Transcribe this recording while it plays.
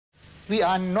we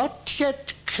are not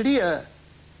yet clear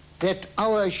that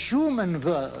our human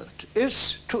world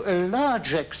is, to a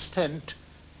large extent,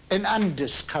 an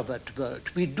undiscovered world.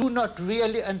 We do not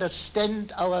really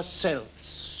understand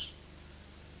ourselves.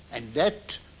 And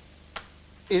that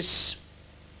is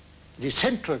the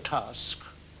central task,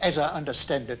 as I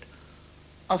understand it,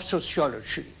 of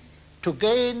sociology, to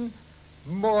gain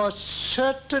more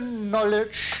certain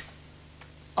knowledge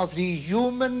of the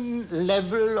human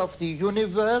level of the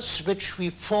universe which we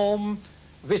form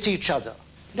with each other.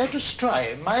 Let us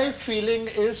try. My feeling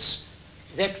is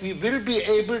that we will be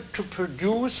able to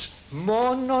produce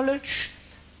more knowledge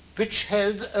which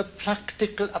has a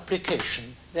practical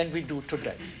application than we do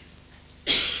today.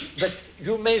 But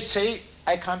you may say,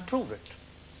 I can't prove it.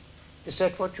 Is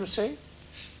that what you say?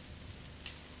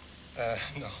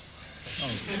 No.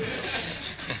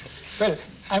 Well,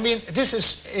 I mean, this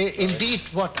is indeed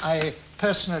what I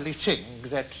personally think,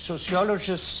 that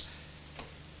sociologists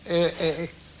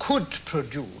could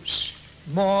produce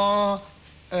more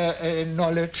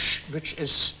knowledge which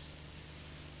is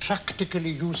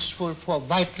practically useful for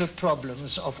vital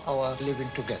problems of our living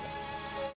together.